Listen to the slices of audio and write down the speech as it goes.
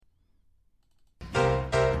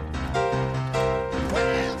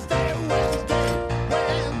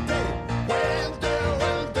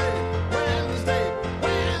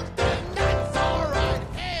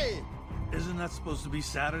supposed to be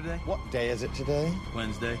Saturday? What day is it today?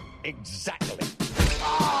 Wednesday. Exactly.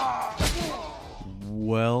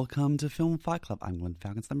 Welcome to Film Fight Club. I'm Glenn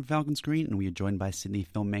Falcons. I'm Falcon Screen, and we are joined by Sydney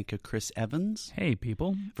filmmaker Chris Evans. Hey,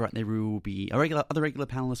 people. Right there will be other regular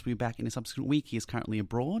panelist will be back in a subsequent week. He is currently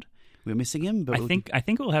abroad. We're missing him, but I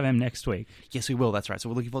think we'll have him next week. Yes, we will. That's right. So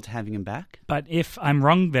we're looking forward to having him back. But if I'm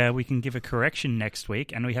wrong there, we can give a correction next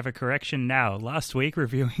week, and we have a correction now. Last week,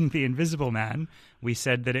 reviewing The Invisible Man, we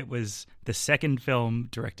said that it was the second film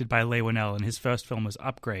directed by Leigh Whannell, and his first film was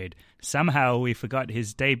Upgrade. Somehow, we forgot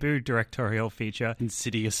his debut directorial feature,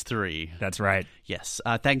 Insidious 3. That's right. Yes.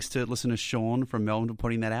 Thanks to listener Sean from Melbourne for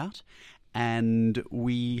putting that out. And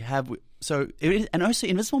we have... and also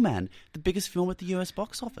Invisible Man, the biggest film at the US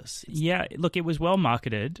box office. Yeah, look, it was well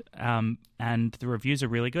marketed, and the reviews are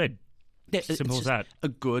really good. Yeah, Simple as that. A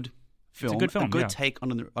good film. It's a good film, A good yeah. take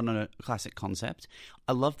on a classic concept.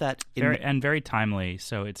 I love that. Very timely,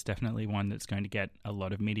 so it's definitely one that's going to get a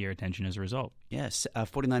lot of media attention as a result. Yes,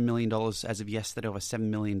 $49 million as of yesterday, over $7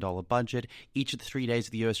 million budget. Each of the 3 days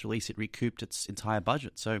of the US release, it recouped its entire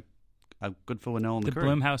budget. So good for Whannell and the crew. The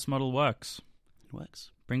Blumhouse model works. It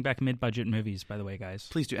works. Bring back mid-budget movies, by the way, guys.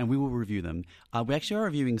 Please do, and we will review them. We actually are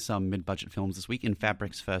reviewing some mid-budget films this week. In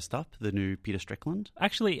Fabric's first up, the new Peter Strickland.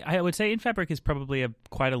 Actually, I would say In Fabric is probably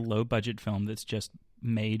quite a low-budget film that's just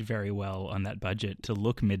made very well on that budget to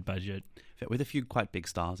look mid-budget. With a few quite big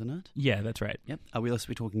stars in it. Yeah, that's right. Yep. We'll also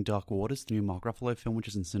be talking Dark Waters, the new Mark Ruffalo film, which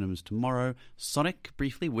is in cinemas tomorrow. Sonic,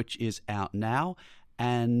 briefly, which is out now.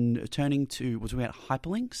 And turning to, we're talking about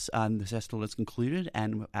hyperlinks, the festival has concluded,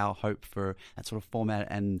 and our hope for that sort of format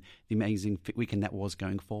and the amazing weekend that was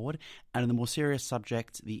going forward. And in the more serious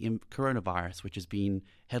subject, the coronavirus, which has been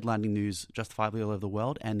headlining news justifiably all over the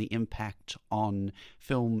world, and the impact on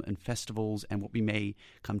film and festivals and what we may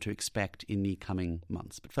come to expect in the coming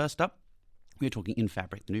months. But first up, we're talking In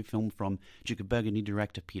Fabric, the new film from Duke of Burgundy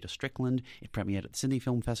director Peter Strickland. It premiered at the Sydney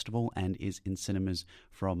Film Festival and is in cinemas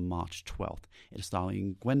from March 12th. It is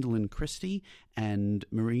starring Gwendolyn Christie and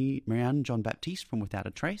Marianne Jean-Baptiste from Without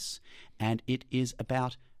a Trace, and it is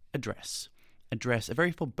about a dress, a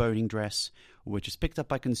very foreboding dress, which is picked up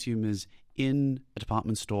by consumers in a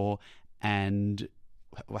department store, and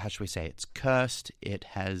how should we say? It's cursed. It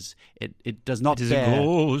does not. It is a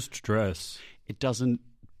ghost dress. It doesn't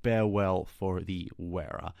bear well for the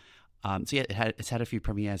wearer. It's had a few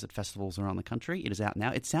premieres at festivals around the country. It is out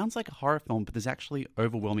now. It sounds like a horror film, but there's actually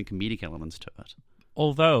overwhelming comedic elements to it.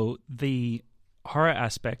 Although the horror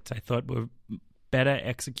aspects I thought were better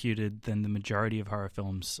executed than the majority of horror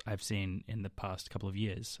films I've seen in the past couple of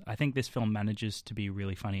years. I think this film manages to be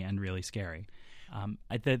really funny and really scary.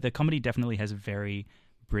 The comedy definitely has a very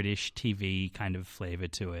British TV kind of flavor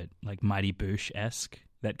to it, like Mighty Boosh-esque,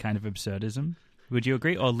 that kind of absurdism. Would you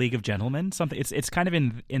agree? Or League of Gentlemen? Something. It's kind of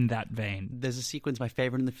in that vein. There's a sequence, my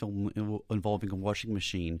favorite in the film, involving a washing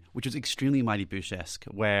machine, which is extremely Mighty Boosh-esque,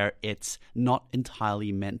 where it's not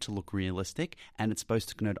entirely meant to look realistic, and it's supposed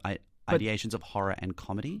to connote ideations of horror and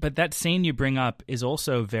comedy. But that scene you bring up is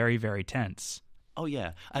also very, very tense. Oh,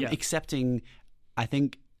 yeah. Excepting, I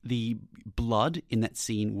think the blood in that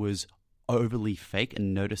scene was overly fake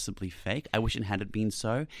and noticeably fake. I wish it hadn't been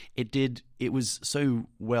so. It was so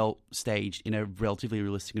well staged in a relatively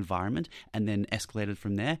realistic environment and then escalated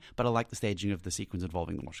from there. But I like the staging of the sequence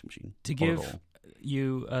involving the washing machine. To give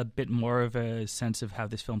you a bit more of a sense of how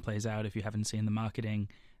this film plays out, if you haven't seen the marketing,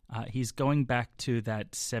 he's going back to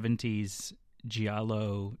that 70s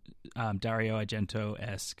giallo, Dario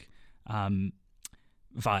Argento-esque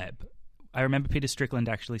vibe. I remember Peter Strickland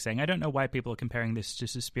actually saying, I don't know why people are comparing this to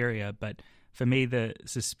Suspiria, but for me, the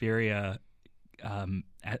Suspiria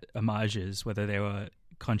homages, whether they were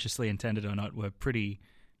consciously intended or not, were pretty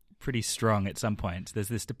strong at some points. There's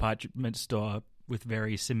this department store with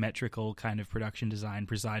very symmetrical kind of production design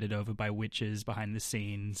presided over by witches behind the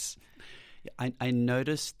scenes. I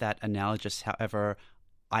noticed that analogous. However,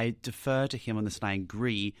 I defer to him on this, and I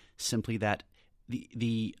agree simply that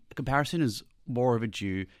the comparison is more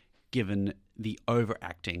overdue given the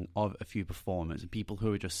overacting of a few performers and people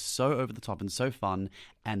who are just so over the top and so fun,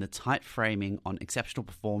 and the tight framing on exceptional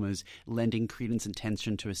performers lending credence and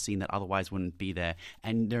tension to a scene that otherwise wouldn't be there.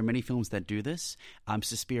 And there are many films that do this.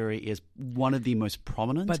 Suspiria is one of the most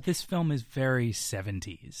prominent. But this film is very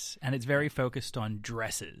 70s, and it's very focused on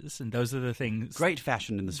dresses, and those are the things. Great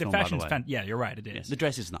fashion in this film, by the way. Yeah, you're right, it is. Yes, the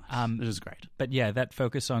dress is nice. It is great. But yeah, that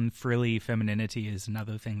focus on frilly femininity is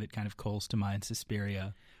another thing that kind of calls to mind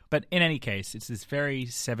Suspiria. But in any case, it's this very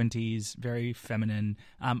 70s, very feminine.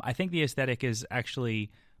 I think the aesthetic is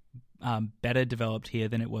actually better developed here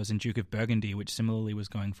than it was in Duke of Burgundy, which similarly was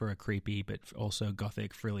going for a creepy but also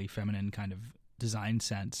gothic, frilly, feminine kind of design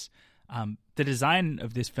sense. The design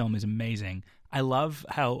of this film is amazing. I love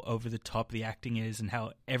how over the top the acting is and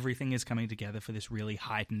how everything is coming together for this really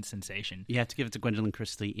heightened sensation. You have to give it to Gwendolyn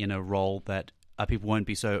Christie in a role that people won't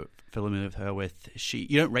be so familiar with her with.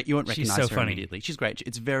 You won't recognize so her funny. immediately. She's great.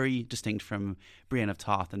 It's very distinct from Brienne of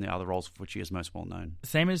Tarth and the other roles for which she is most well known.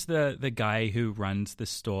 Same as the guy who runs the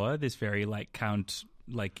store. This very Count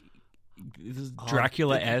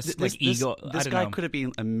Dracula-esque ego. This guy could have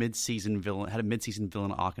been a mid-season villain. Had a mid-season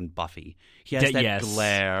villain arc in Buffy. He has that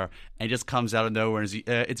glare, and he just comes out of nowhere. And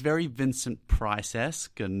it's very Vincent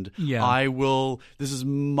Price-esque, and this is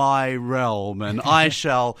my realm, and I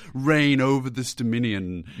shall reign over this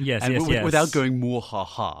dominion. Yes, without going more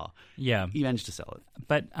ha-ha. Yeah. He managed to sell it.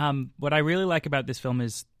 But what I really like about this film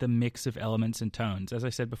is the mix of elements and tones. As I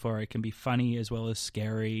said before, it can be funny as well as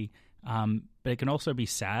scary. But it can also be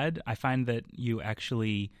sad. I find that you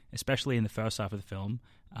actually, especially in the first half of the film,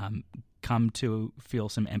 come to feel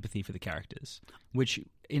some empathy for the characters, which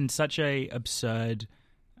in such a absurd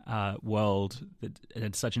world, that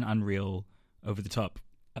it's such an unreal, over-the-top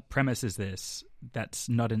premise as this, that's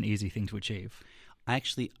not an easy thing to achieve. I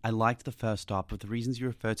liked the first half, but the reasons you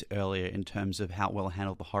referred to earlier in terms of how well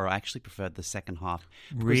handled the horror, I actually preferred the second half.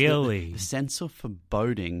 Really? The sense of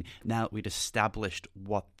foreboding, now that we'd established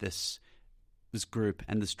what this group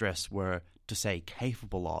and this dress were, to say,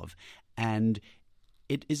 capable of, and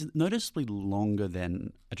it is noticeably longer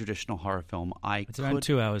than a traditional horror film. It's around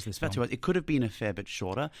 2 hours, this film. About 2 hours. It could have been a fair bit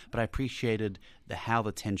shorter, but I appreciated how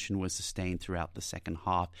the tension was sustained throughout the second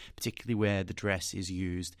half, particularly where the dress is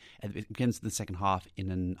used. It begins the second half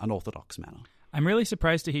in an unorthodox manner. I'm really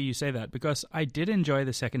surprised to hear you say that, because I did enjoy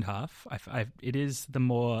the second half. It is the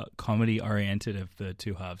more comedy-oriented of the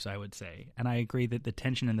two halves, I would say. And I agree that the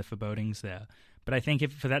tension and the foreboding's there. But I think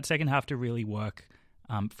for that second half to really work,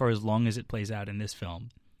 for as long as it plays out in this film,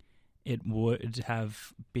 it would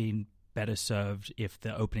have been better served if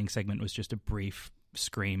the opening segment was just a brief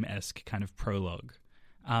Scream-esque kind of prologue.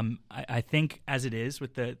 I think as it is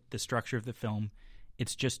with the structure of the film,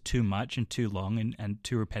 it's just too much and too long and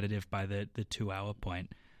too repetitive by the 2 hour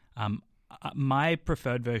point. My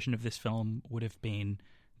preferred version of this film would have been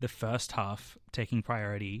the first half taking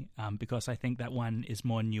priority, because I think that one is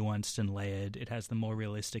more nuanced and layered. It has the more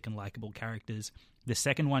realistic and likable characters. The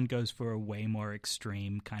second one goes for a way more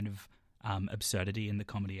extreme kind of absurdity in the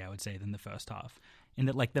comedy, I would say, than the first half. In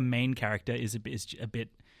that, like, the main character is a bit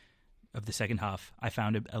of the second half. I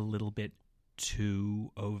found a little bit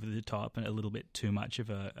too over the top and a little bit too much of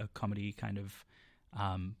a comedy kind of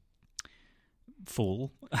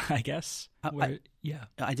fool, I guess. I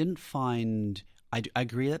didn't find... I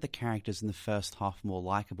agree that the characters in the first half are more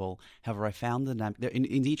likable. However, I found that in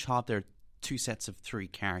each half there are two sets of three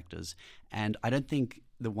characters, and I don't think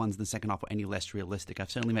the ones in the second half were any less realistic.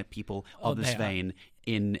 I've certainly met people of this vein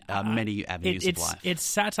in many avenues of life. It's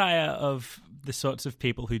satire of the sorts of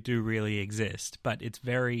people who do really exist, but it's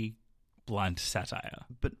very blunt satire.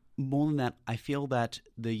 But more than that, I feel that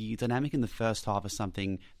the dynamic in the first half is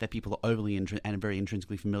something that people are overly and very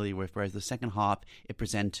intrinsically familiar with, whereas the second half, it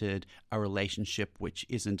presented a relationship which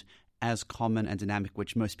isn't as common and dynamic,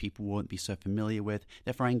 which most people won't be so familiar with.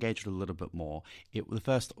 Therefore, I engaged a little bit more. We'll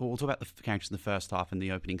talk about the characters in the first half and the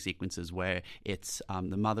opening sequences, where it's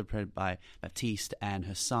the mother played by Baptiste and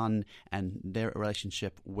her son, and their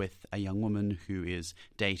relationship with a young woman who is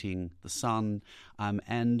dating the son.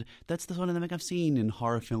 And that's the sort of dynamic I've seen in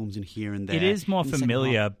horror films and here and there. It is more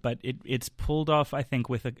familiar, but it's pulled off, I think,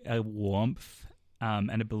 with a warmth and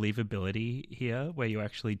a believability here, where you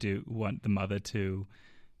actually do want the mother to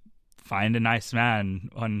find a nice man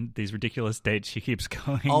on these ridiculous dates she keeps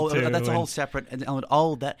going to. That's a whole separate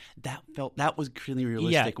element. That was really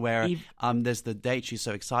realistic. Where there's the date she's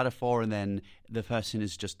so excited for, and then the person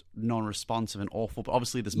is just non-responsive and awful. But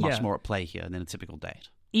obviously, there's much more at play here than a typical date.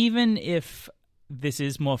 Even if this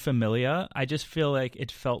is more familiar, I just feel like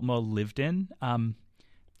it felt more lived in.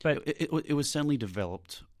 But it was certainly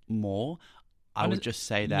developed more. I would just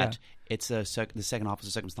say that it's the second half is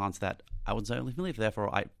a circumstance that I wasn't certainly familiar with.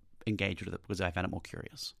 Therefore, I engaged with it because I found it more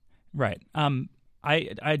curious. Right.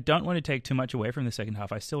 I don't want to take too much away from the second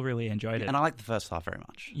half. I still really enjoyed it. And I like the first half very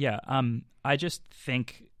much. Yeah. I just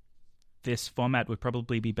think this format would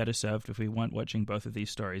probably be better served if we weren't watching both of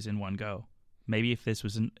these stories in one go. Maybe if this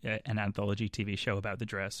was an anthology TV show about the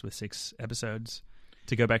dress with 6 episodes,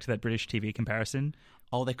 to go back to that British TV comparison.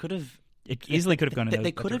 Oh, they could have... It easily could have gone in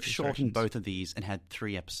They could have shortened both of these and had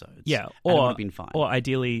 3 episodes. Yeah, or it would have been fine. Or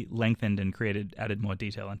ideally lengthened and added more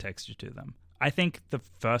detail and texture to them. I think the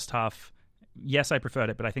first half, yes, I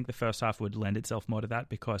preferred it, but I think the first half would lend itself more to that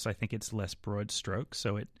because I think it's less broad strokes,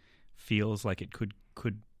 so it feels like it could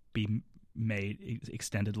be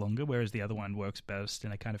extended longer, whereas the other one works best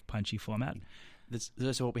in a kind of punchy format. There's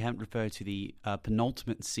also what we haven't referred to, the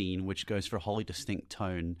penultimate scene, which goes for a wholly distinct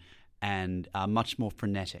tone and much more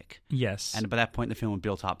frenetic. Yes. And by that point, the film had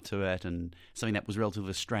built up to it, and something that was relatively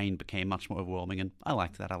restrained became much more overwhelming, and I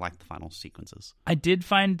liked that. I liked the final sequences. I did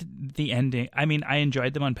find the ending... I mean, I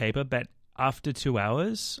enjoyed them on paper, but after 2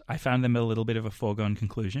 hours, I found them a little bit of a foregone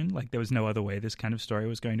conclusion. Like, there was no other way this kind of story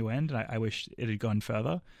was going to end, and I wish it had gone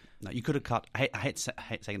further. No, you could have cut... I hate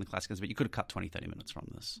saying the classics, but you could have cut 20, 30 minutes from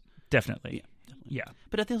this. Definitely. Yeah.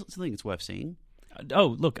 But I still think it's worth seeing.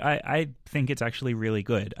 Oh, look, I think it's actually really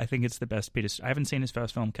good. I think it's the best Peter... I haven't seen his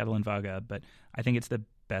first film, Catalan Varga, but I think it's the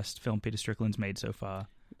best film Peter Strickland's made so far.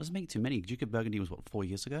 Doesn't make it too many. Duke of Burgundy was, 4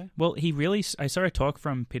 years ago? Well, he really... I saw a talk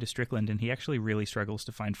from Peter Strickland, and he actually really struggles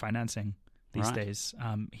to find financing these days.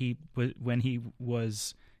 When he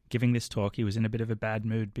was giving this talk, he was in a bit of a bad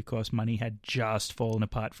mood because money had just fallen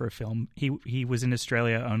apart for a film. He was in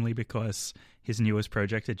Australia only because his newest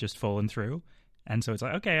project had just fallen through. And so it's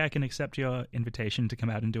like, okay, I can accept your invitation to come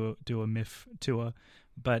out and do a MIF tour.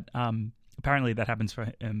 But apparently that happens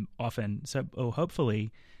for him often. So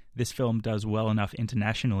hopefully this film does well enough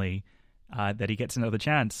internationally that he gets another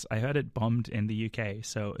chance. I heard it bombed in the UK.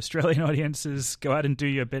 So Australian audiences, go out and do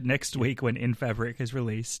your bit next week when In Fabric is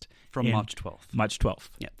released. From March 12th. March 12th.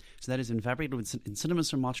 Yeah. So that is In Fabric in cinemas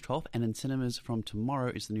from March 12th, and in cinemas from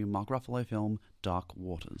tomorrow is the new Mark Ruffalo film, Dark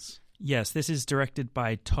Waters. Yes, this is directed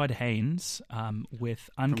by Todd Haynes with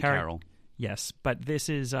From Carol. Yes, but this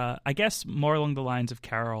is, I guess, more along the lines of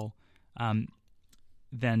Carol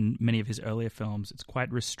than many of his earlier films. It's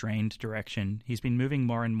quite restrained direction. He's been moving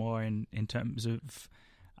more and more in terms of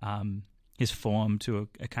his form to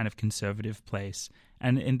a kind of conservative place.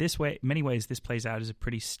 And in this way, many ways, this plays out as a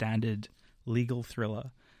pretty standard legal thriller.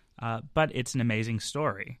 But it's an amazing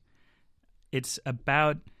story. It's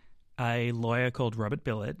about a lawyer called Robert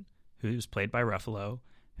Billett, who's played by Ruffalo,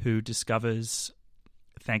 who discovers,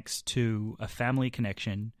 thanks to a family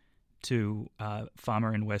connection to a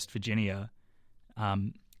farmer in West Virginia,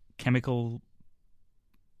 chemical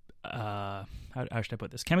how should I put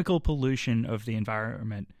this? Chemical pollution of the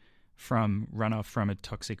environment from runoff from a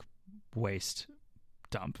toxic waste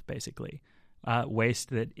dump, basically. Waste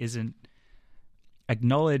that isn't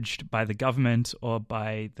acknowledged by the government or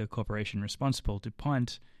by the corporation responsible,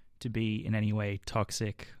 DuPont, to be in any way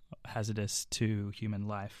toxic, hazardous to human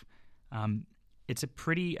life. It's a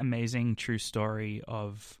pretty amazing true story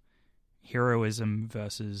of heroism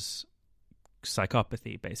versus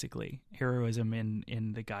psychopathy, basically. Heroism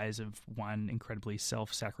in the guise of one incredibly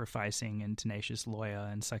self-sacrificing and tenacious lawyer,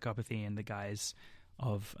 and psychopathy in the guise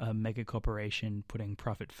of a mega corporation putting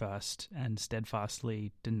profit first and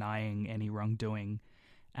steadfastly denying any wrongdoing.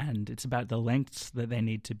 And it's about the lengths that they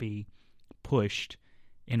need to be pushed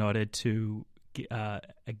in order to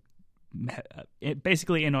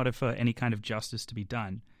basically in order for any kind of justice to be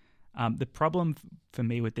done. The problem for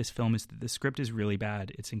me with this film is that the script is really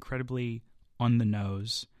bad. It's incredibly on the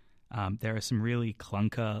nose. There are some really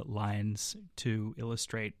clunker lines to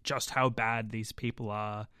illustrate just how bad these people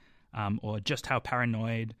are, or just how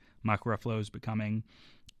paranoid Mark Ruffalo is becoming.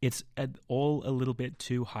 It's all a little bit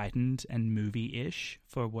too heightened and movie-ish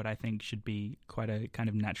for what I think should be quite a kind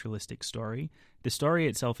of naturalistic story. The story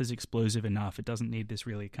itself is explosive enough. It doesn't need this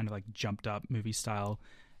really kind of like jumped-up movie style.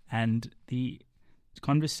 And the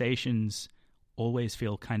conversations always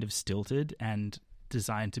feel kind of stilted and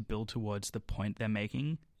designed to build towards the point they're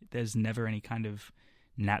making. There's never any kind of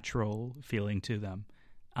natural feeling to them.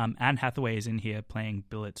 Anne Hathaway is in here playing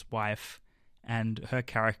Billett's wife, and her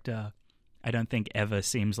character, I don't think, ever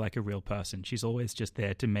seems like a real person. She's always just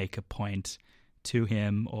there to make a point to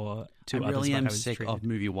him or to others. I really am about how he's sick treated. of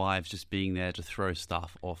movie wives just being there to throw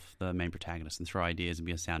stuff off the main protagonist and throw ideas and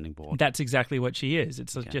be a sounding board. That's exactly what she is.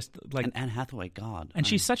 It's just like... And Anne Hathaway, God. And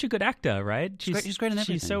she's such a good actor, right? She's great in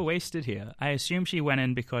everything. She's so wasted here. I assume she went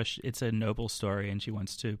in because it's a noble story and she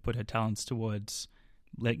wants to put her talents towards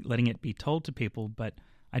letting it be told to people, but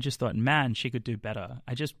I just thought, man, she could do better.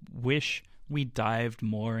 I just wish we dived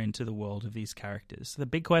more into the world of these characters. The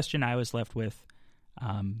big question I was left with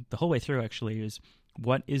the whole way through, actually, is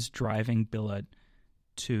what is driving Billett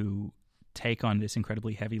to take on this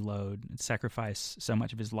incredibly heavy load and sacrifice so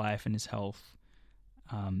much of his life and his health?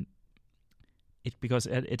 Because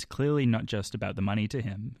it's clearly not just about the money to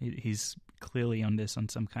him. He's clearly on this on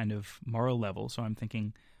some kind of moral level. So I'm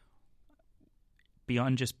thinking,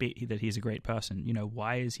 beyond just that he's a great person,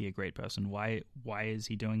 why is he a great person? Why is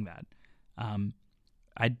he doing that?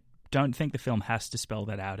 I don't think the film has to spell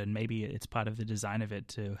that out, and maybe it's part of the design of it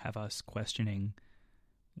to have us questioning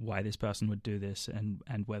why this person would do this and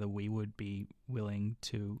whether we would be willing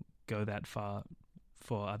to go that far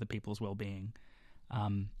for other people's well-being.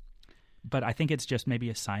 But I think it's just maybe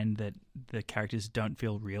a sign that the characters don't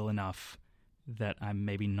feel real enough, that I'm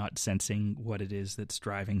maybe not sensing what it is that's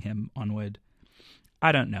driving him onward.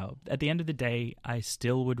 I don't know. At the end of the day, I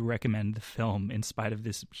still would recommend the film in spite of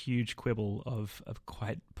this huge quibble of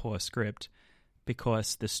quite poor script,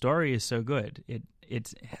 because the story is so good.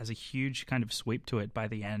 It has a huge kind of sweep to it by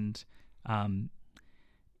the end.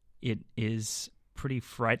 It is pretty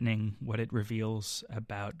frightening what it reveals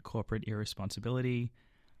about corporate irresponsibility,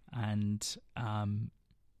 and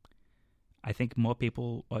I think more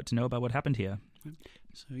people ought to know about what happened here.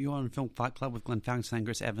 So you're on Film Fight Club with Glenn Farrington and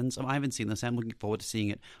Chris Evans. I haven't seen this. I'm looking forward to seeing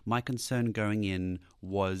it. My concern going in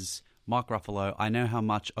was Mark Ruffalo. I know how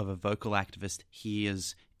much of a vocal activist he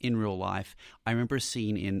is in real life. I remember a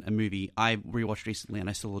scene in a movie I rewatched recently and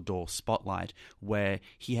I still adore, Spotlight, where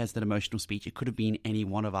he has that emotional speech. It could have been any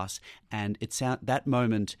one of us. And that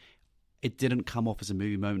moment, it didn't come off as a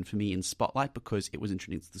movie moment for me in Spotlight because it was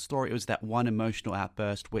introduced to the story. It was that one emotional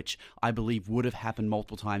outburst, which I believe would have happened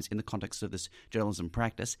multiple times in the context of this journalism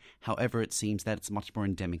practice. However, it seems that it's much more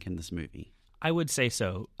endemic in this movie. I would say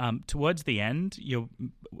so. Towards the end, you're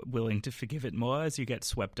willing to forgive it more as you get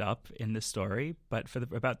swept up in the story. But for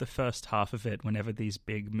about the first half of it, whenever these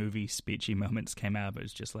big movie speechy moments came out, it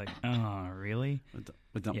was just like, oh, really?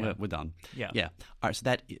 We're done. Yeah. We're done. Yeah. All right, so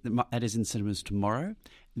that is in cinemas tomorrow.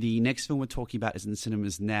 The next film we're talking about is in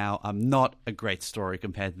cinemas now. Not a great story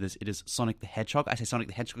compared to this. It is Sonic the Hedgehog. I say Sonic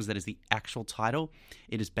the Hedgehog because that is the actual title.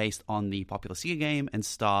 It is based on the popular Sega game and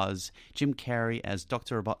stars Jim Carrey as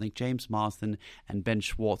Dr. Robotnik, James Marsden, and Ben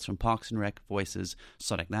Schwartz from Parks and Rec voices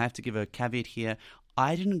Sonic. Now, I have to give a caveat here.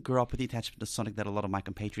 I didn't grow up with the attachment to Sonic that a lot of my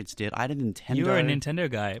compatriots did. I had a Nintendo. You were a Nintendo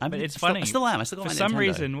guy, but it's funny. I still am. I still got my Nintendo. For some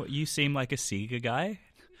reason, you seem like a Sega guy,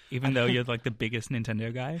 even though you're like the biggest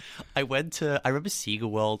Nintendo guy. I remember Sega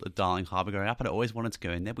World at Darling Harbour growing up, and I always wanted to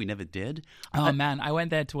go in there. We never did. Oh, man. I went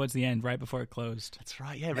there towards the end, right before it closed. That's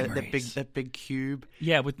right, yeah. That big cube.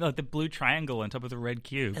 Yeah, with the blue triangle on top of the red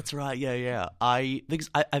cube. That's right, yeah.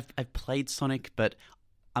 I've played Sonic, but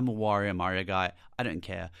I'm a Wario Mario guy. I don't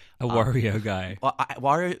care. Wario guy.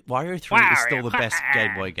 Wario 3 is still the best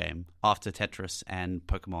Game Boy game after Tetris and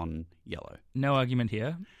Pokemon Yellow. No argument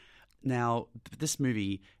here. Now, this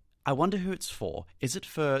movie, I wonder who it's for. Is it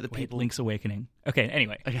for the people... Link's Awakening. Okay,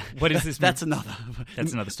 anyway. What is this movie? That's another...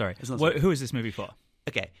 That's another story. Who is this movie for?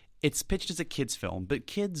 Okay, it's pitched as a kids' film, but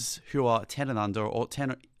kids who are 10 and under, or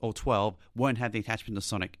 10 or 12, won't have the attachment to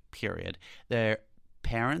Sonic, period. They're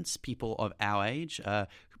parents, people of our age,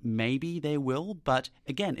 maybe they will, but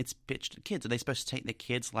again, it's pitched at kids. Are they supposed to take their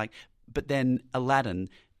kids? But then Aladdin...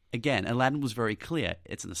 Again, Aladdin was very clear.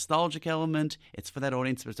 It's a nostalgic element. It's for that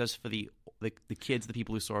audience, but it's just for the kids, the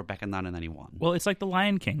people who saw it back in 1991. Well, it's like The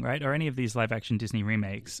Lion King, right? Or any of these live-action Disney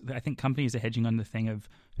remakes. I think companies are hedging on the thing of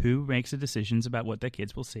who makes the decisions about what their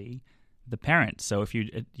kids will see. The parents. So if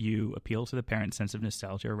you appeal to the parents' sense of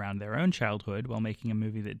nostalgia around their own childhood while making a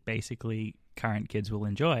movie that basically current kids will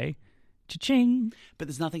enjoy, cha-ching. But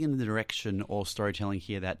there's nothing in the direction or storytelling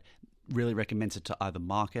here that really recommends it to either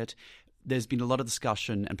market. There's been a lot of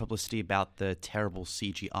discussion and publicity about the terrible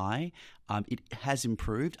CGI. It has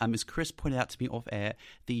improved. As Chris pointed out to me off air,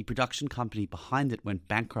 the production company behind it went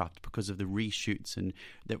bankrupt because of the reshoots and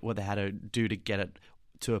what they had to do to get it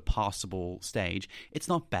to a passable stage. It's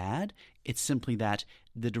not bad. It's simply that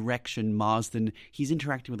the direction, Marsden, he's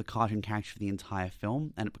interacting with a cartoon character for the entire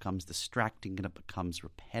film, and it becomes distracting and it becomes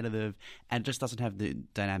repetitive, and it just doesn't have the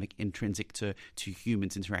dynamic intrinsic to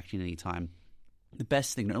humans interacting at any time. The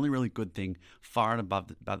best thing, the only really good thing far and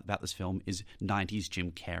above about this film is 90s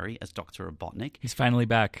Jim Carrey as Dr. Robotnik. He's finally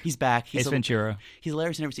back. He's back. Ace Ventura. He's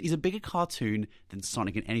hilarious in everything. He's a bigger cartoon than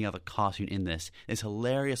Sonic and any other cartoon in this. There's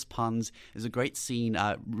hilarious puns. There's a great scene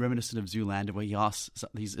reminiscent of Zoolander where he asks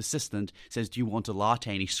his assistant, says, "Do you want a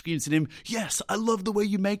latte?" And he screams at him, "Yes, I love the way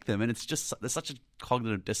you make them." And it's just, there's such a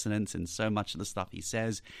cognitive dissonance in so much of the stuff he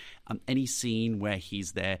says. Any scene where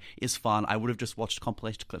he's there is fun. I would have just watched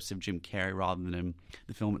compilation clips of Jim Carrey rather than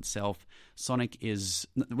the film itself. Sonic is,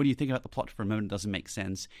 when you think about the plot for a moment, it doesn't make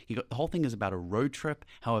sense. The whole thing is about a road trip.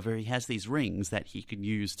 However, he has these rings that he can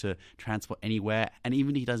use to transport anywhere, and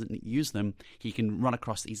even if he doesn't use them, he can run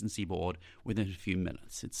across the eastern seaboard within a few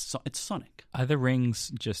minutes. It's Sonic. Are the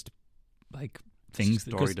rings just like things,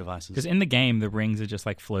 story devices? Because in the game, the rings are just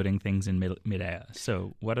like floating things in midair.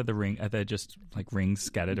 So what are the rings? Are they just like rings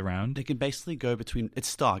scattered around? They can basically go between.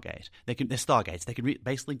 It's Stargate. They're Stargates. They can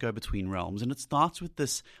basically go between realms, and it starts with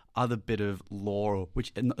this other bit of lore,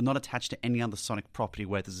 which not attached to any other Sonic property,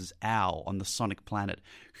 where there's this owl on the Sonic planet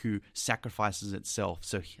who sacrifices itself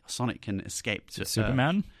so Sonic can escape to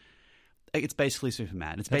Superman. It's basically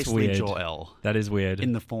Superman. It's That's basically weird. Jor-El That is weird.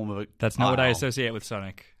 in the form of a... That's not what I Wow. associate with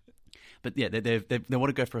Sonic. But yeah, they want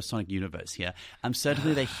to go for a Sonic universe here.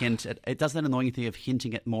 Certainly they hint at... It does that annoying thing of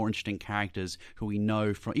hinting at more interesting characters who we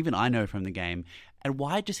know from... Even I know from the game. And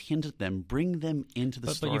why just hint at them? Bring them into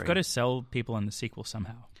the story. But you've got to sell people on the sequel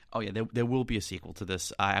somehow. Oh yeah, there will be a sequel to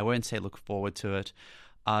this. I won't say look forward to it.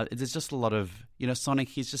 There's just a lot of... Sonic,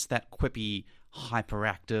 he's just that quippy,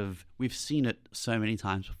 hyperactive. We've seen it so many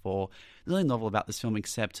times before. There's nothing novel about this film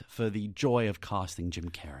except for the joy of casting Jim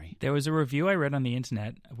Carrey. There was a review I read on the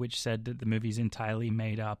internet which said that the movie's entirely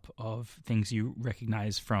made up of things you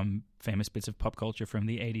recognize from famous bits of pop culture from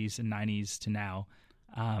the 80s and 90s to now.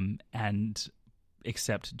 And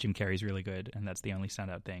except Jim Carrey's really good, and that's the only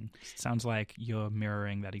standout thing. Sounds like you're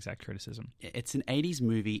mirroring that exact criticism. It's an 80s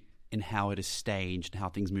movie in how it is staged and how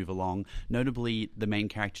things move along. Notably, the main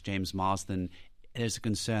character, James Marsden, there's a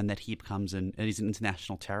concern that he becomes he's an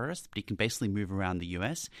international terrorist, but he can basically move around the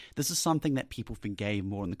US. This is something that people forgave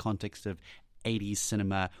more in the context of 80s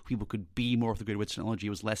cinema. People could be more of the good where technology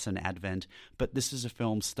was less an advent. But this is a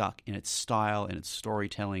film stuck in its style, in its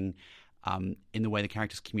storytelling, in the way the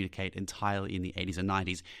characters communicate entirely in the 80s and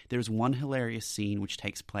 90s. There is one hilarious scene which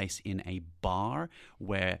takes place in a bar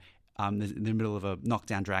where in the middle of a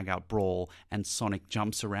knockdown, drag-out brawl, and Sonic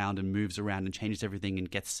jumps around and moves around and changes everything and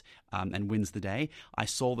gets and wins the day. I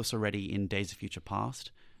saw this already in Days of Future Past,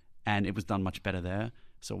 and it was done much better there.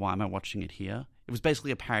 So why am I watching it here? It was basically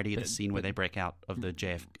a parody of the scene where they break out of the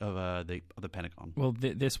the Pentagon. Well,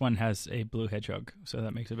 this one has a blue hedgehog, so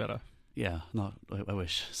that makes it better. Yeah, no, I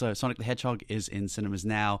wish. So Sonic the Hedgehog is in cinemas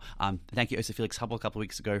now. Thank you, Osa Felix Hubble, a couple of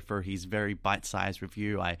weeks ago for his very bite-sized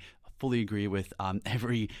review. I fully agree with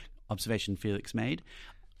every observation Felix made.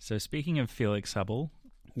 So speaking of Felix Hubble,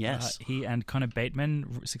 yes, he and Connor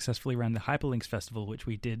Bateman successfully ran the Hyperlinks Festival, which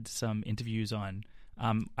we did some interviews on.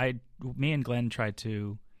 Me and Glenn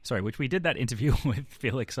which we did that interview with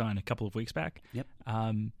Felix on a couple of weeks back. Yep.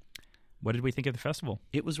 What did we think of the festival?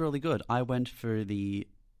 It was really good. I went for the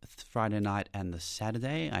Friday night and the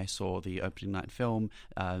Saturday. I saw the opening night film,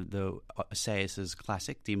 the Assayas'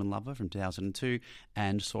 classic Demon Lover from 2002,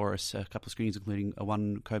 and saw a couple of screenings, including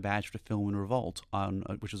one co-badged with Film and Revolt,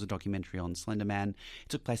 which was a documentary on Slender Man. It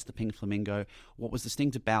took place at the Pink Flamingo. What was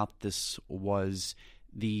distinct about this was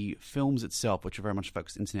the films itself, which are very much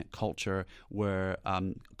focused on internet culture, were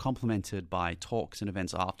complemented by talks and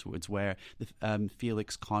events afterwards where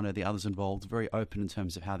Felix, Connor, the others involved, were very open in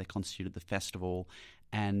terms of how they constituted the festival.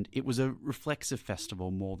 And it was a reflexive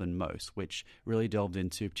festival more than most, which really delved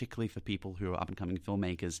into, particularly for people who are up-and-coming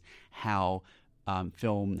filmmakers, how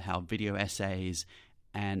film, how video essays,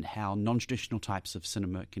 and how non-traditional types of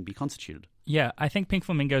cinema can be constituted. Yeah, I think Pink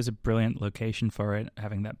Flamingo is a brilliant location for it,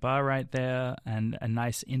 having that bar right there and a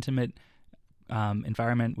nice, intimate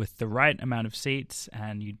environment with the right amount of seats,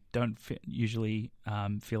 and you don't usually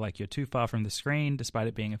feel like you're too far from the screen, despite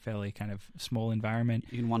it being a fairly kind of small environment.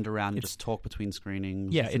 You can wander around and just talk between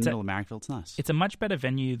screenings. Yeah, it's in the middle of Marrickville. It's nice. It's a much better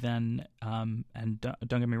venue than, and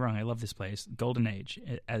don't get me wrong, I love this place, Golden Age,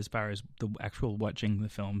 as far as the actual watching the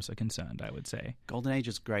films are concerned, I would say. Golden Age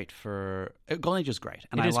is great.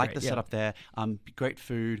 And I like the setup there. Great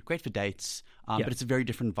food, great for dates, but it's a very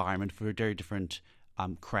different environment for a very different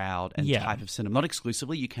crowd and type of cinema. Not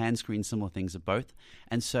exclusively, you can screen similar things of both,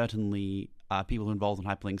 and certainly people involved in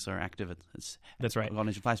hyperlinks are active. That's right. Golden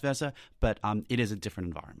Age and vice versa, but it is a different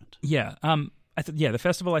environment. Yeah, the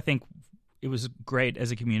festival, I think it was great as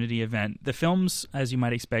a community event. The films, as you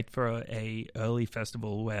might expect for a early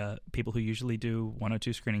festival where people who usually do 1 or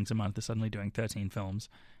 2 screenings a month are suddenly doing 13 films,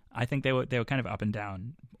 I think they were kind of up and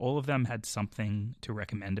down. All of them had something to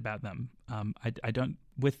recommend about them. I don't,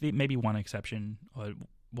 with maybe one exception or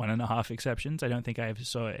 1.5 exceptions, I don't think I ever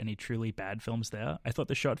saw any truly bad films there. I thought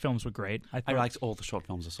the short films were great. I liked all the short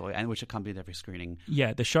films I saw, and which accompanied every screening.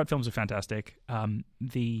 Yeah, the short films were fantastic.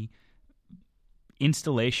 The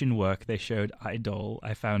installation work they showed Idol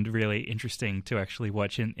I found really interesting to actually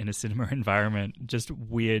watch in a cinema environment. Just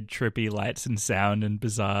weird, trippy lights and sound and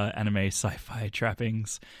bizarre anime sci-fi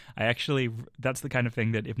trappings. That's the kind of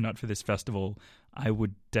thing that if not for this festival, I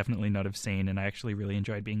would definitely not have seen, and I actually really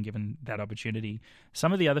enjoyed being given that opportunity.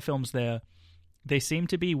 Some of the other films there, they seem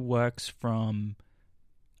to be works from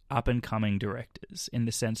up-and-coming directors in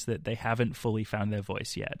the sense that they haven't fully found their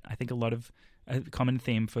voice yet. I think a common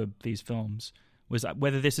theme for these films was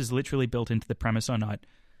whether this is literally built into the premise or not.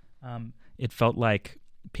 It felt like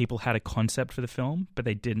people had a concept for the film, but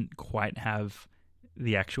they didn't quite have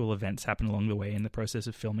the actual events happen along the way in the process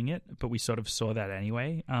of filming it. But we sort of saw that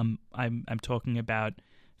anyway. I'm talking about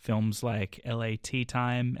films like LA Tea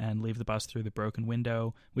Time and Leave the Bus Through the Broken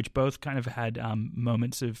Window, which both kind of had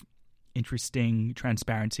moments of interesting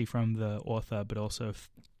transparency from the author, but also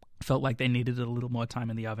felt like they needed a little more time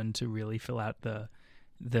in the oven to really fill out the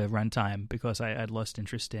runtime, because I'd lost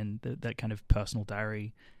interest in that kind of personal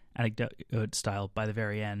diary anecdote style by the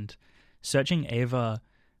very end. Searching Ava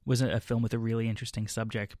was a film with a really interesting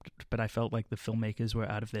subject, but I felt like the filmmakers were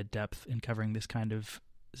out of their depth in covering this kind of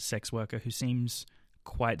sex worker who seems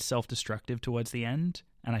quite self-destructive towards the end,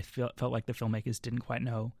 and I felt like the filmmakers didn't quite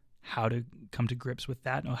know how to come to grips with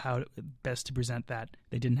that or how best to present that.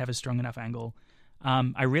 They didn't have a strong enough angle.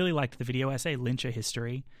 I really liked the video essay, Lyncher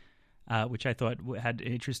History, which I thought had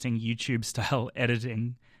interesting YouTube-style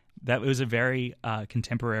editing. That was a very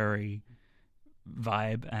contemporary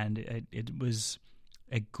vibe, and it was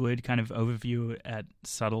a good kind of overview at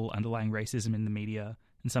subtle underlying racism in the media,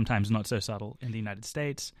 and sometimes not so subtle in the United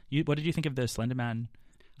States. What did you think of the Slender Man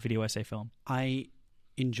video essay film? I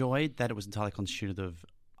enjoyed that it was entirely constituted of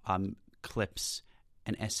clips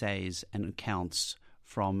and essays and accounts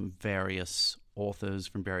from various authors,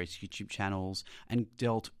 from various YouTube channels, and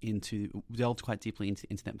delved quite deeply into the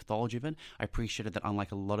internet mythology of it. I appreciated that,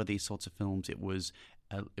 unlike a lot of these sorts of films, it was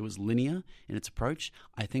linear in its approach.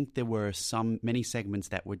 I think there were many segments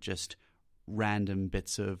that were just random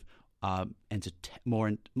bits of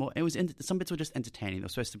more. Some bits were just entertaining. They were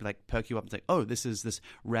supposed to be like perk you up and say, "Oh, this is this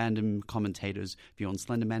random commentator's view on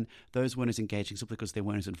Slender Man." Those weren't as engaging simply because they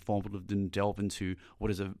weren't as informative, didn't delve into what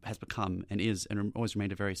has become and is and always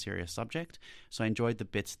remained a very serious subject. So I enjoyed the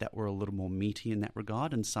bits that were a little more meaty in that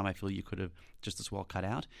regard, and some I feel you could have just as well cut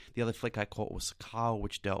out. The other flick I caught was Sakal,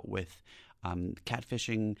 which dealt with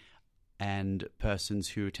catfishing and persons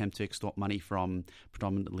who attempt to extort money from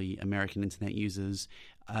predominantly American internet users.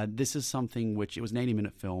 This is something which, it was an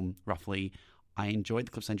 80-minute film, roughly. I enjoyed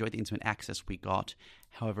the clips, I enjoyed the intimate access we got.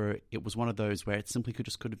 However, it was one of those where it simply could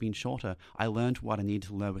have been shorter. I learned what I needed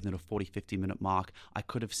to learn within a 40-50-minute mark. I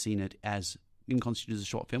could have seen it as constituted as a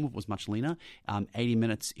short film. It was much leaner. 80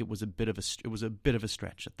 minutes, it was a bit of a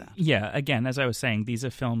stretch at that. Yeah, again, as I was saying, these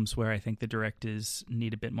are films where I think the directors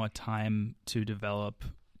need a bit more time to develop,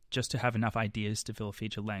 just to have enough ideas to fill a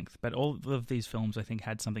feature length. But all of these films, I think,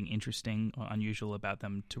 had something interesting or unusual about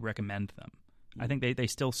them to recommend them. I think they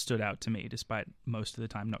still stood out to me, despite most of the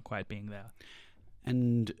time not quite being there.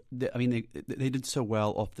 And they did so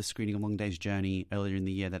well off the screening of Long Day's Journey earlier in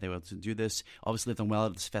the year that they were able to do this. Obviously, they've done well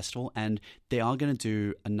at this festival, and they are going to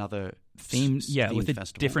do another theme with a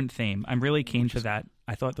festival. Different theme. I'm really keen for that.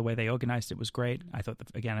 I thought the way they organized it was great. I thought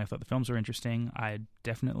the films were interesting. I'd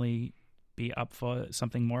definitely be up for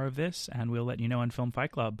something more of this, and we'll let you know on Film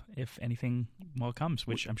Fight Club if anything more comes,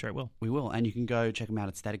 which I'm sure it will. We will, and you can go check them out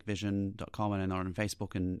at staticvision.com and on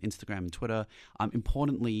Facebook and Instagram and Twitter.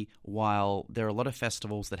 Importantly, while there are a lot of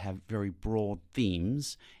festivals that have very broad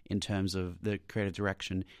themes in terms of the creative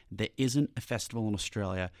direction, there isn't a festival in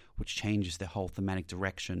Australia which changes their whole thematic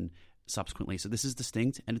direction subsequently. So this is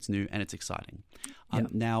distinct, and it's new, and it's exciting.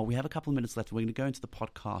 Now, we have a couple of minutes left. We're going to go into the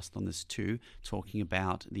podcast on this too, talking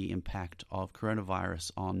about the impact of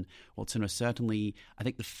coronavirus on, well, certainly, I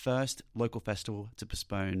think the first local festival to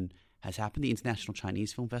postpone has happened. The International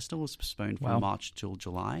Chinese Film Festival was postponed from March till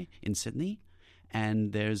July in Sydney.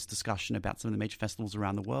 And there's discussion about some of the major festivals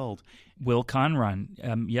around the world. Will Cannes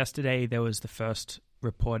run? Yesterday, there was the first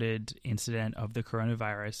reported incident of the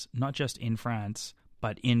coronavirus, not just in France,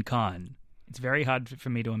 but in Cannes. It's very hard for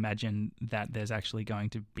me to imagine that there's actually going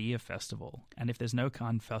to be a festival. And if there's no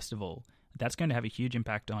Cannes festival, that's going to have a huge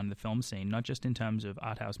impact on the film scene, not just in terms of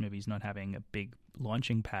art house movies not having a big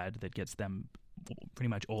launching pad that gets them pretty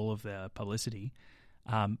much all of their publicity,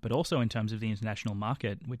 but also in terms of the international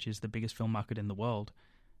market, which is the biggest film market in the world.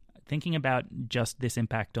 Thinking about just this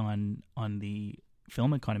impact on the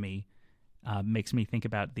film economy makes me think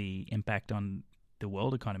about the impact on the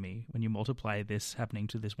world economy when you multiply this happening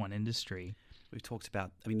to this one industry. We've talked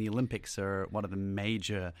about, the Olympics are one of the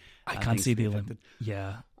major... I can't see the Olympics.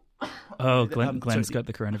 Yeah. Oh, Glenn's got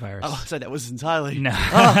the coronavirus. Oh, so that was entirely... No.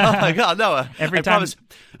 Oh, my God, no. Every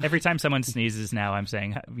time someone sneezes now, I'm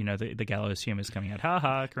saying, the gallows humor is coming out. Ha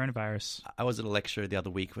ha, coronavirus. I was at a lecture the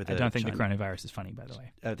other week with I don't think the coronavirus is funny, by the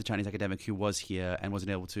way. The Chinese academic who was here and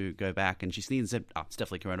wasn't able to go back, and she sneezed and said, it's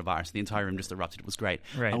definitely coronavirus. The entire room just erupted. It was great.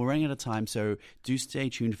 Right. And we're running out of time, so do stay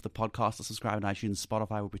tuned for the podcast. Subscribe on iTunes,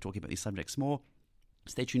 Spotify. We'll be talking about these subjects more.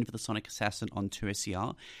 Stay tuned for the Sonic Assassin on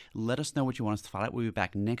 2SER. Let us know what you want us to find out. We'll be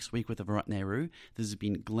back next week with the Virat Nehru. This has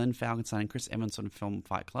been Glenn Falkenstein and Chris Evans on Film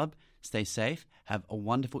Fight Club. Stay safe. Have a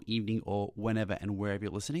wonderful evening or whenever and wherever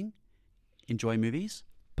you're listening. Enjoy movies.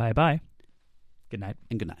 Bye-bye. Good night.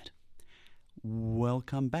 And good night.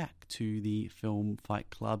 Welcome back to the Film Fight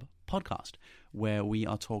Club podcast, where we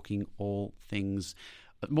are talking all things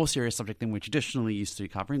more serious subject than we're traditionally used to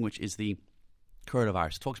covering, which is the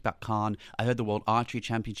coronavirus. Talks about Cannes. I heard the World Archery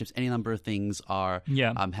Championships. Any number of things are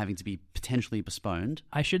having to be potentially postponed.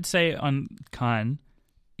 I should say on Cannes,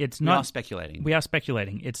 it's We not. are speculating. We are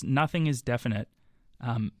speculating. It's nothing is definite.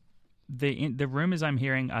 The rumors I'm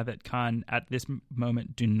hearing are that Cannes at this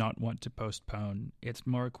moment do not want to postpone. It's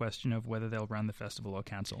more a question of whether they'll run the festival or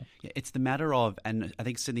cancel. Yeah, it's the matter of, and I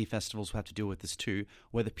think Sydney festivals will have to deal with this too,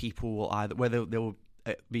 whether people will whether they will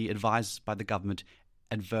be advised by the government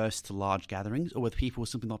adverse to large gatherings, or whether people will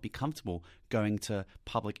simply not be comfortable going to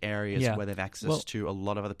public areas where they have access to a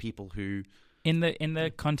lot of other people who, in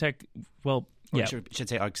the context, should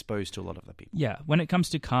say, are exposed to a lot of other people. Yeah, when it comes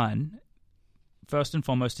to Cannes, first and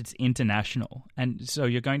foremost, it's international, and so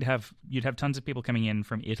you'd have tons of people coming in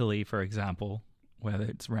from Italy, for example, where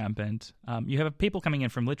it's rampant. You have people coming in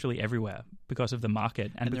from literally everywhere because of the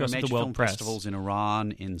market and because of the world film press. Festivals in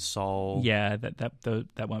Iran, in Seoul. Yeah,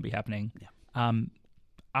 that won't be happening. Yeah.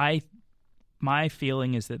 My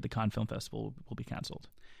feeling is that the Cannes Film Festival will be cancelled.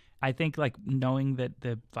 I think, like, knowing that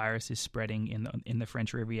the virus is spreading in the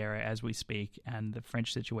French Riviera as we speak, and the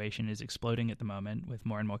French situation is exploding at the moment with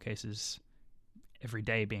more and more cases every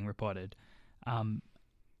day being reported,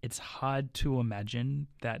 it's hard to imagine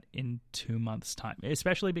that in 2 months' time,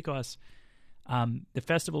 especially because the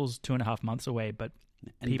festival's 2.5 months away, but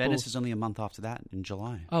and Venice is only a month after that, in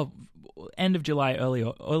July. Oh, end of July, early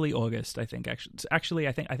August, I think. Actually,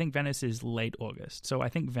 I think Venice is late August. So I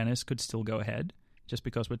think Venice could still go ahead, just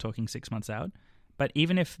because we're talking 6 months out. But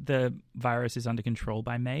even if the virus is under control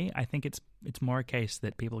by May, I think it's more a case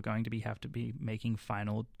that people are going to have to be making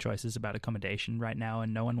final choices about accommodation right now,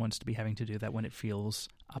 and no one wants to be having to do that when it feels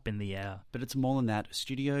up in the air. But it's more than that.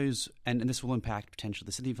 Studios, and this will impact potentially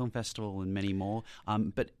the Sydney Film Festival and many more,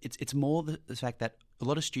 but it's more the fact that a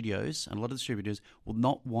lot of studios and a lot of distributors will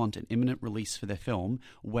not want an imminent release for their film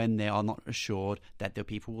when they are not assured that their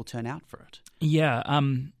people will turn out for it. Yeah,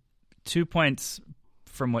 2 points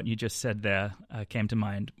from what you just said there came to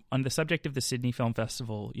mind. On the subject of the Sydney Film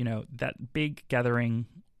Festival, that big gathering.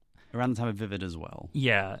 Around the time of Vivid as well.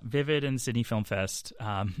 Yeah, Vivid and Sydney Film Fest.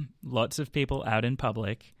 Lots of people out in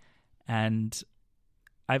public. And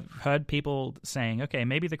I've heard people saying, okay,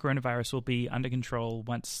 maybe the coronavirus will be under control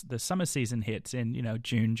once the summer season hits in,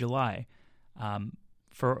 June, July.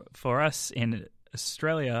 For us in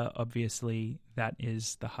Australia, obviously, that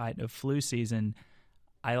is the height of flu season.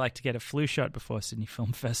 I like to get a flu shot before Sydney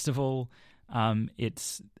Film Festival.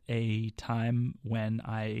 It's a time when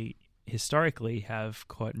I historically have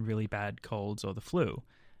caught really bad colds or the flu.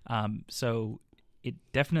 So it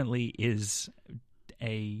definitely is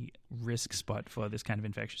a risk spot for this kind of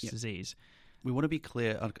infectious disease. We want to be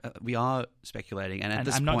clear. We are speculating, and at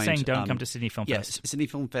this I'm point, not saying don't come to Sydney Film Fest. Yes, Sydney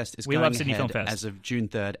Film Fest is we going love Sydney Film ahead Fest as of June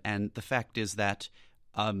 3rd, and the fact is that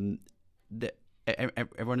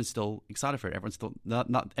everyone is still excited for it. Everyone's still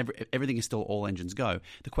everything is still all engines go.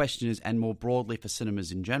 The question is, and more broadly for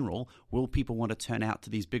cinemas in general, will people want to turn out to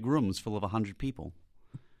these big rooms full of 100 people?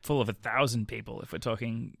 Full of 1,000 people, if we're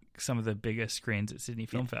talking some of the biggest screens at Sydney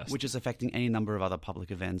Film Fest. Which is affecting any number of other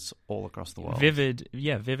public events all across the world.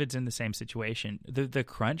 Vivid's in the same situation. The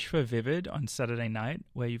crunch for Vivid on Saturday night,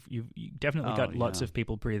 where you definitely got lots of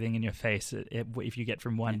people breathing in your face if you get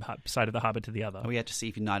from one side of the harbour to the other. We had to see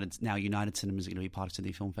if United Cinemas are going to be part of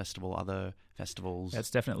Sydney Film Festival, other festivals.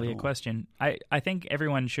 That's definitely a question. I think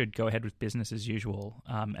everyone should go ahead with business as usual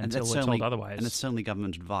until we're told otherwise. And it's certainly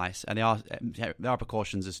government advice. And there are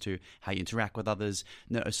precautions as to how you interact with others.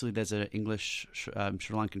 Noticeably, there's an English Sri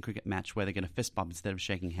Lankan cricket match where they're going to fist bump instead of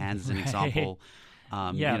shaking hands, as an example.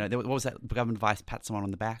 What was that? Government advice: pat someone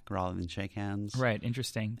on the back rather than shake hands. Right,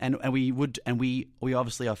 interesting. And we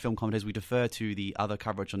obviously are film commentators. We defer to the other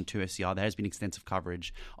coverage on 2SCR. There has been extensive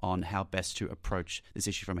coverage on how best to approach this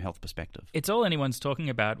issue from a health perspective. It's all anyone's talking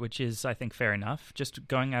about, which is, I think, fair enough. Just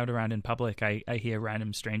going out around in public, I hear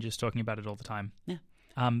random strangers talking about it all the time. Yeah,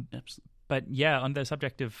 absolutely. But yeah, on the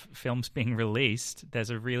subject of films being released,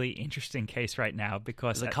 there's a really interesting case right now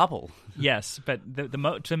because there's a couple. Yes, but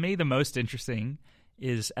to me the most interesting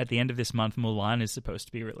is at the end of this month, Mulan is supposed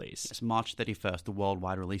to be released. It's March 31st, the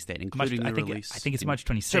worldwide release date, including release. I think it's March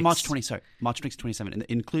 26th. So March 27th,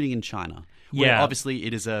 including in China. Yeah, where obviously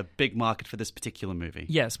it is a big market for this particular movie.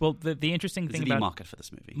 Yes, well, the interesting thing about market for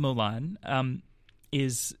this movie, Mulan,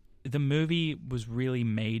 is the movie was really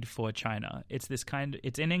made for China. It's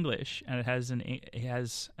it's in English, and it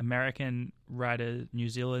has American writer, New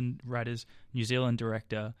Zealand writers, New Zealand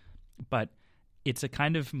director, but it's a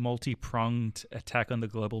kind of multi-pronged attack on the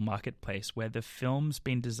global marketplace where the film's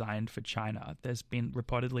been designed for China. There's been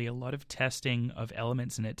reportedly a lot of testing of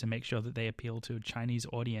elements in it to make sure that they appeal to a Chinese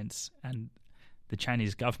audience, and the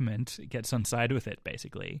Chinese government gets on side with it,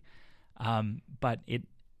 basically. But it,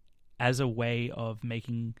 as a way of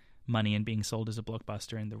making money and being sold as a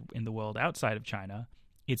blockbuster in the world outside of China,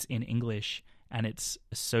 it's in English and it's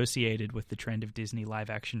associated with the trend of Disney live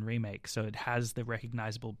action remake. So it has the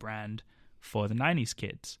recognizable brand for the 90s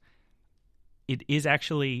kids. It is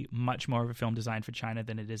actually much more of a film designed for China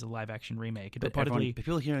than it is a live action remake. It But reportedly,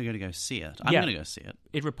 people here are going to go see it. I'm Yeah. going to go see it.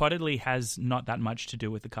 it reportedly has not that much to do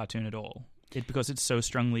with the cartoon at all. Because it's so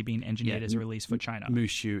strongly being engineered as a release for China.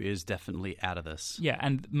 Mushu is definitely out of this. Yeah,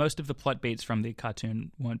 and most of the plot beats from the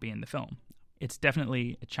cartoon won't be in the film. It's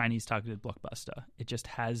definitely a Chinese targeted blockbuster. It just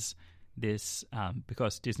has this,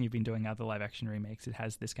 because Disney have been doing other live action remakes, it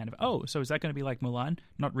has this kind of, so is that going to be like Mulan?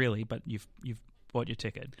 Not really, but you've bought your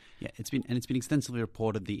ticket. Yeah, it's been extensively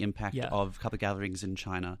reported the impact Yeah. of public gatherings in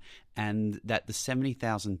China, and that the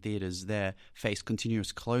 70,000 theaters there face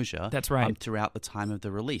continuous closure. That's right. Throughout the time of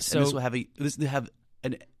the release. So- and this will have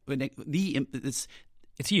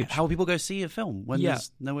It's huge. How will people go see a film when Yeah.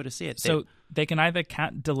 there's nowhere to see it? So they can either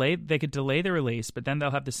delay the release, but then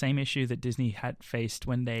they'll have the same issue that Disney had faced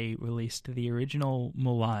when they released the original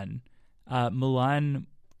Mulan. Mulan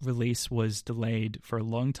release was delayed for a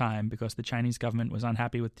long time because the Chinese government was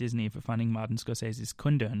unhappy with Disney for funding Martin Scorsese's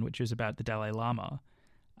Kundun, which was about the Dalai Lama.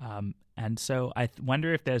 And so I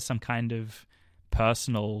wonder if there's some kind of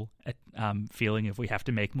personal feeling if we have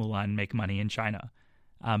to make Mulan make money in China.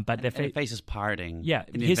 But and it faces pirating. Yeah,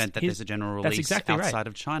 in the event that there's a general that's release exactly right. outside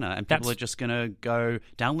of China, and That's- people are just going to go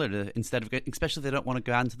download it instead of, especially if they don't want to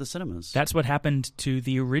go out into the cinemas. That's what happened to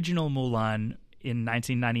the original Mulan in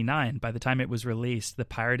 1999. By the time it was released, the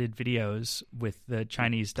pirated videos with the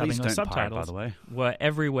Chinese dubbing Please or don't pirate, subtitles by the way. were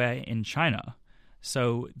everywhere in China.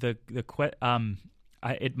 So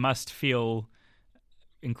it must feel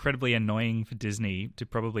incredibly annoying for Disney to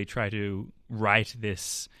probably try to right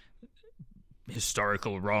this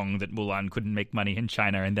historical wrong that Mulan couldn't make money in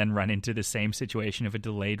China and then run into the same situation of a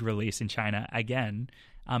delayed release in China again.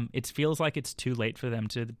 It feels like it's too late for them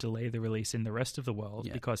to delay the release in the rest of the world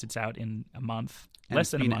because it's out in a month, And less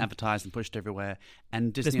it's than a been month. advertised and pushed everywhere.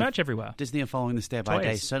 And Disney There's merch everywhere. Disney are following this day by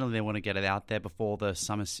day. Toys. Certainly, they want to get it out there before the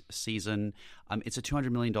summer season. It's a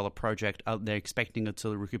 $200 million project. They're expecting it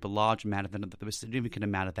to recoup a large amount of it, a significant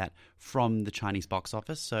amount of that from the Chinese box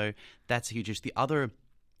office. So that's a huge issue. The other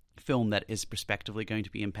film that is prospectively going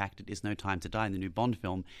to be impacted is No Time to Die, the new Bond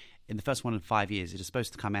film. In the first one in 5 years, it is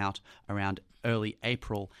supposed to come out around early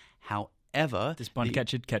April. However, Does Bond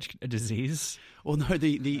catch a disease? well, no,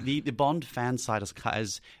 the Bond fan side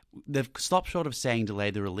they've stopped short of saying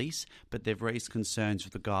delay the release, but they've raised concerns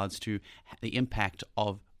with regards to the impact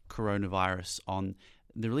of coronavirus on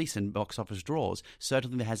the release and box office draws.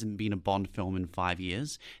 Certainly there hasn't been a Bond film in 5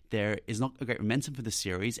 years. There is not a great momentum for the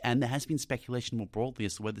series, and there has been speculation more broadly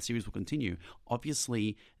as to whether the series will continue.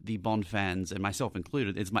 Obviously, the Bond fans, and myself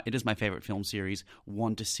included, it is my favorite film series,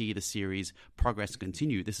 want to see the series progress and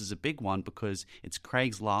continue. This is a big one because it's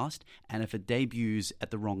Craig's last, and if it debuts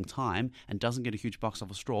at the wrong time and doesn't get a huge box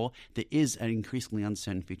office draw, there is an increasingly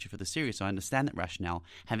uncertain future for the series. So I understand that rationale.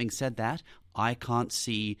 Having said that, I can't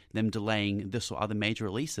see them delaying this or other major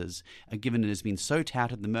releases, given it has been so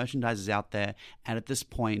touted, the merchandise is out there, and at this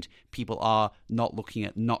point, people are not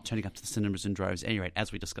turning up to the cinemas in droves, at any rate,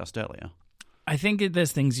 as we discussed earlier. I think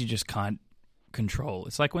there's things you just can't control.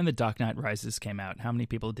 It's like when The Dark Knight Rises came out. How many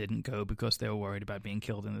people didn't go because they were worried about being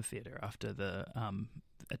killed in the theater after the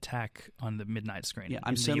attack on the midnight screening? Yeah,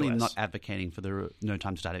 I'm certainly not advocating for the No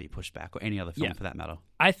Time to Die to be pushed back, or any other film for that matter.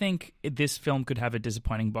 I think this film could have a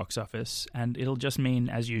disappointing box office, and it'll just mean,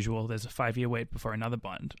 as usual, there's a 5-year wait before another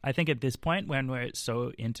Bond. I think at this point, when we're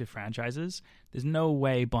so into franchises, there's no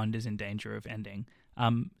way Bond is in danger of ending.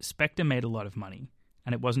 Spectre made a lot of money,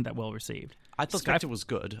 and it wasn't that well received. I thought Spectre was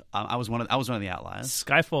good. I was one of the outliers.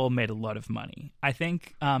 Skyfall made a lot of money. I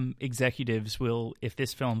think executives will, if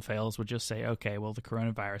this film fails, will just say, okay, well, the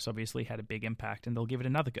coronavirus obviously had a big impact, and they'll give it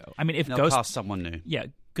another go. I mean, if they'll cast someone new. Yeah,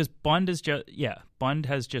 because Bond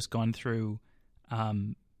has just gone through,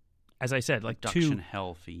 as I said, like production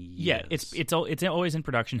hell for years. Yeah, it's always in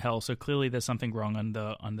production hell. So clearly, there's something wrong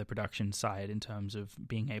on the production side in terms of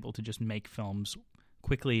being able to just make films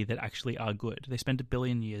quickly that actually are good. They spend 1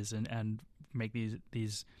 billion years and make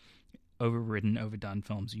these overridden, overdone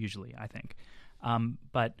films usually, I think.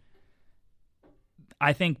 But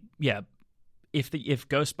I think, if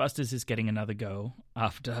Ghostbusters is getting another go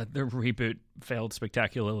after the reboot failed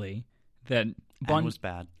spectacularly, then Bond was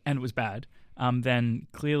bad. And it was bad. then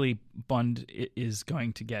clearly Bond is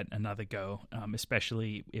going to get another go,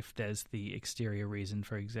 especially if there's the exterior reason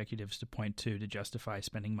for executives to point to justify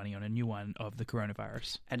spending money on a new one of the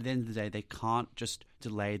coronavirus. At the end of the day, they can't just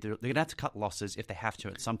delay. They're going to have to cut losses if they have to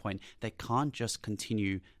at some point. They can't just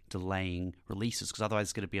continue delaying releases, because otherwise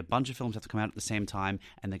it's going to be a bunch of films have to come out at the same time,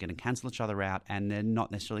 and they're going to cancel each other out, and they're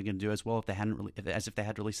not necessarily going to do as well if they hadn't as if they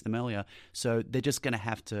had released them earlier. So they're just going to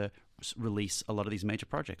have to release a lot of these major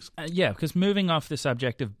projects. Yeah, because moving off the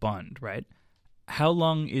subject of Bond, right? How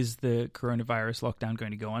long is the coronavirus lockdown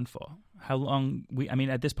going to go on for? How long?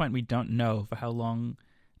 At this point, we don't know for how long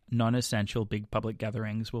non-essential big public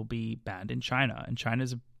gatherings will be banned in China, and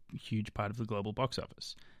China's a huge part of the global box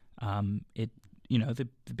office.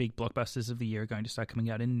 The big blockbusters of the year are going to start coming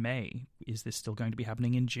out in May. Is this still going to be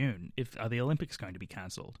happening in June? Are the Olympics going to be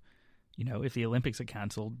cancelled? If the Olympics are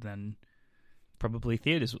cancelled, then probably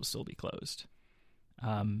theaters will still be closed.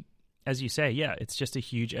 As you say, yeah, it's just a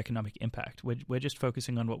huge economic impact. We're just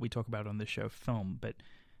focusing on what we talk about on the show film, but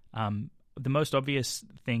the most obvious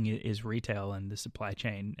thing is retail and the supply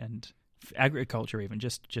chain and agriculture, even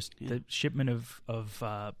just the shipment of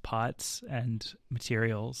parts and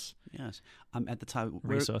materials. Yes. At the time,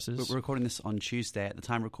 resources. We're recording this on Tuesday. At the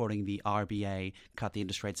time recording, the RBA cut the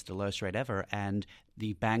interest rates to the lowest rate ever, and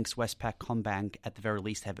the banks, Westpac, Combank, at the very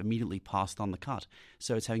least, have immediately passed on the cut.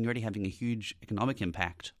 So it's already having a huge economic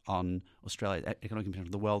impact on Australia, economic impact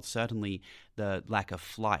on the world. Certainly the lack of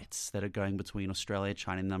flights that are going between Australia,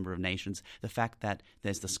 China, and a number of nations. The fact that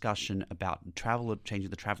there's discussion about changing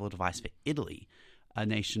the travel advice for Italy, a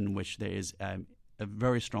nation in which there is a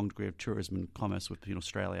very strong degree of tourism and commerce between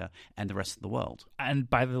Australia and the rest of the world. And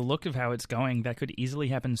by the look of how it's going, that could easily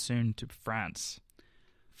happen soon to France.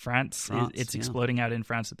 It's exploding out in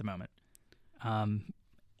France at the moment.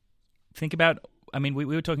 Think about, we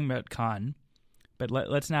were talking about Cannes, but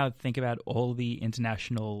let's now think about all the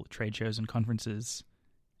international trade shows and conferences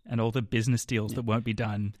and all the business deals that won't be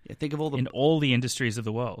done. Yeah, think of all in all the industries of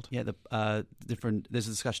the world. Yeah, there's a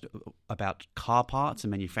discussion about car parts and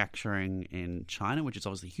manufacturing in China, which is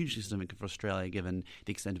obviously hugely significant for Australia, given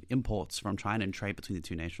the extent of imports from China and trade between the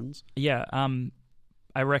two nations. Yeah,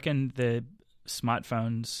 I reckon the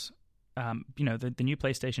smartphones, the new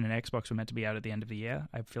PlayStation and Xbox were meant to be out at the end of the year.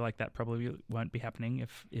 I feel like that probably won't be happening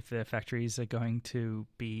if the factories are going to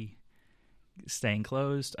be staying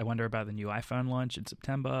closed. I wonder about the new iPhone launch in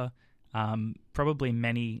September. Probably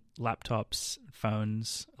many laptops,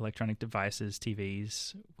 phones, electronic devices,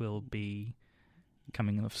 TVs will be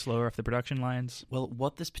coming slower off the production lines. Well,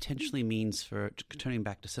 what this potentially means for turning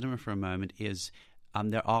back to cinema for a moment is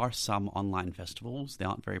there are some online festivals. They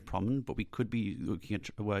aren't very prominent, but we could be looking at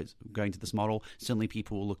going to this model. Certainly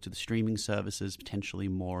people will look to the streaming services potentially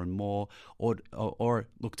more and more, or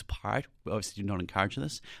look to pirate. We obviously do not encourage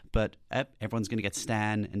this, but everyone's going to get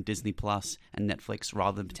Stan and Disney Plus and Netflix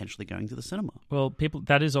rather than potentially going to the cinema. Well,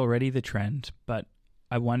 that is already the trend, but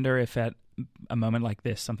I wonder if at a moment like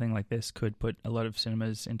this, something like this could put a lot of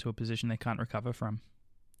cinemas into a position they can't recover from.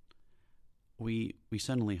 We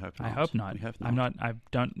certainly hope not. I hope not. We hope not. I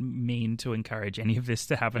don't mean to encourage any of this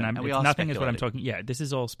to happen. Nothing is what I'm talking. Yeah, this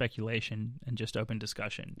is all speculation and just open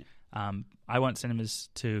discussion. Yeah. I want cinemas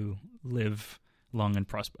to live long and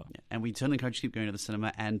prosper. Yeah. And we certainly encourage you to keep going to the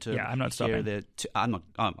cinema and to. Yeah, I'm not stopping. I'm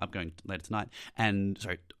going later tonight. And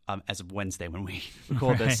sorry, as of Wednesday when we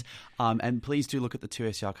record this. And please do look at the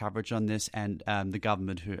 2SER coverage on this, and the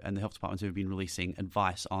government and the health departments who have been releasing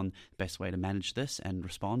advice on the best way to manage this and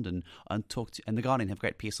respond and talk to. And the Guardian have a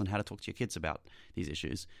great piece on how to talk to your kids about these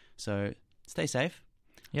issues. So stay safe.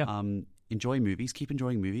 Yeah. Enjoy movies. Keep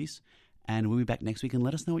enjoying movies. And we'll be back next week, and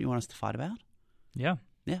let us know what you want us to fight about. Yeah.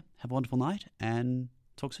 Yeah. Have a wonderful night and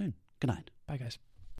talk soon. Good night. Bye, guys.